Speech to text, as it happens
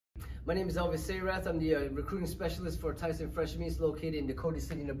My name is Elvis Sayrath. I'm the recruiting specialist for Tyson Fresh Meats located in Dakota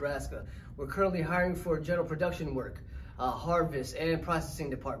City, Nebraska. We're currently hiring for general production work, harvest, and processing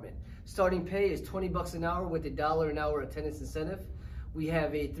department. Starting pay is $20 an hour with a $1 an hour attendance incentive. We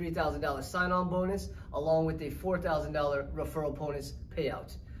have a $3,000 sign-on bonus along with a $4,000 referral bonus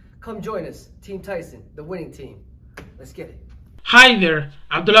payout. Come join us, Team Tyson, the winning team. Let's get it. Hi there,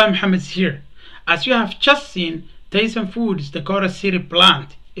 Abdullah Muhammad here. As you have just seen, Tyson Foods Dakota City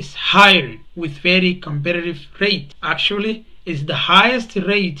plant is hiring with very competitive rate. Actually, it's the highest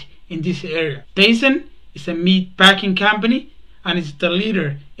rate in this area. Tyson is a meat packing company and is the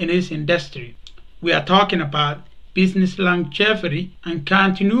leader in this industry. We are talking about business longevity and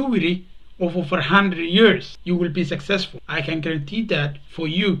continuity of over 100 years. You will be successful. I can guarantee that for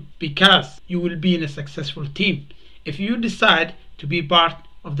you because you will be in a successful team if you decide to be part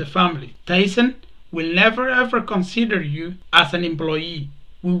of the family. Tyson will never ever consider you as an employee.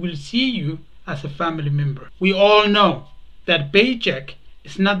 We will see you as a family member. We all know that paycheck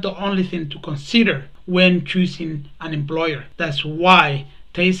is not the only thing to consider when choosing an employer. That's why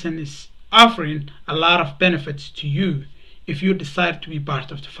Tyson is offering a lot of benefits to you if you decide to be part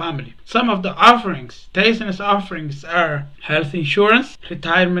of the family. Some of the offerings Tyson's offerings are health insurance,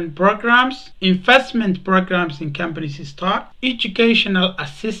 retirement programs, investment programs in company's stock, educational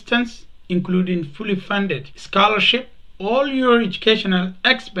assistance, including fully funded scholarship. All your educational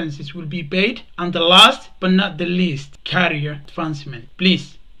expenses will be paid, and the last but not the least, career advancement.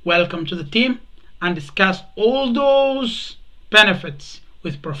 Please welcome to the team and discuss all those benefits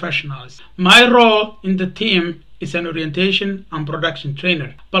with professionals. My role in the team is an orientation and production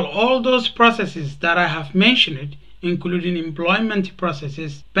trainer, but all those processes that I have mentioned, including employment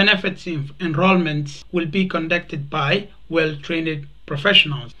processes, benefits, enrollments, will be conducted by well-trained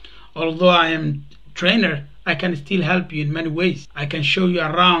professionals. Although I am a trainer, I can still help you in many ways. I can show you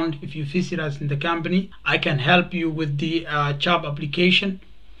around if you visit us in the company. I can help you with the job application.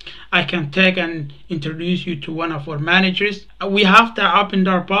 I can take and introduce you to one of our managers. We have the open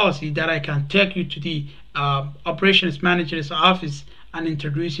door policy that I can take you to the operations manager's office and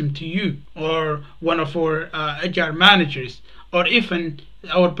introduce him to you, or one of our HR managers, or even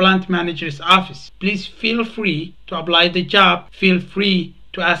our plant manager's office. Please feel free to apply the job. Feel free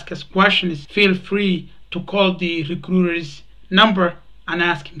to ask us questions. Feel free to call the recruiter's number and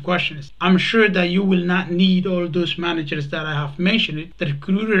ask him questions. I'm sure that you will not need all those managers that I have mentioned. The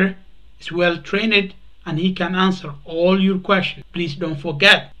recruiter is well trained and he can answer all your questions. Please don't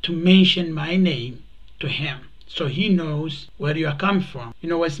forget to mention my name to him so he knows where you are coming from. You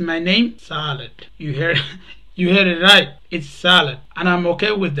know what's my name? Salad. You heard it right. It's Salad, and I'm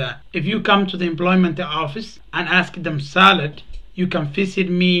okay with that. If you come to the employment office and ask them Salad, you can visit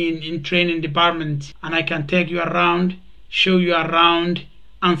me in training department and I can take you around, show you around,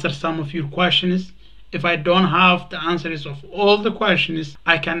 answer some of your questions. If I don't have the answers of all the questions,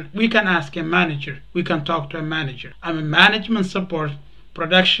 we can ask a manager. We can talk to a manager. I'm a management support,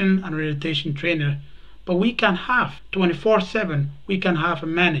 production and orientation trainer, but we can have 24/7, we can have a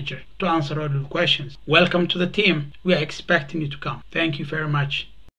manager to answer all your questions. Welcome to the team. We are expecting you to come. Thank you very much.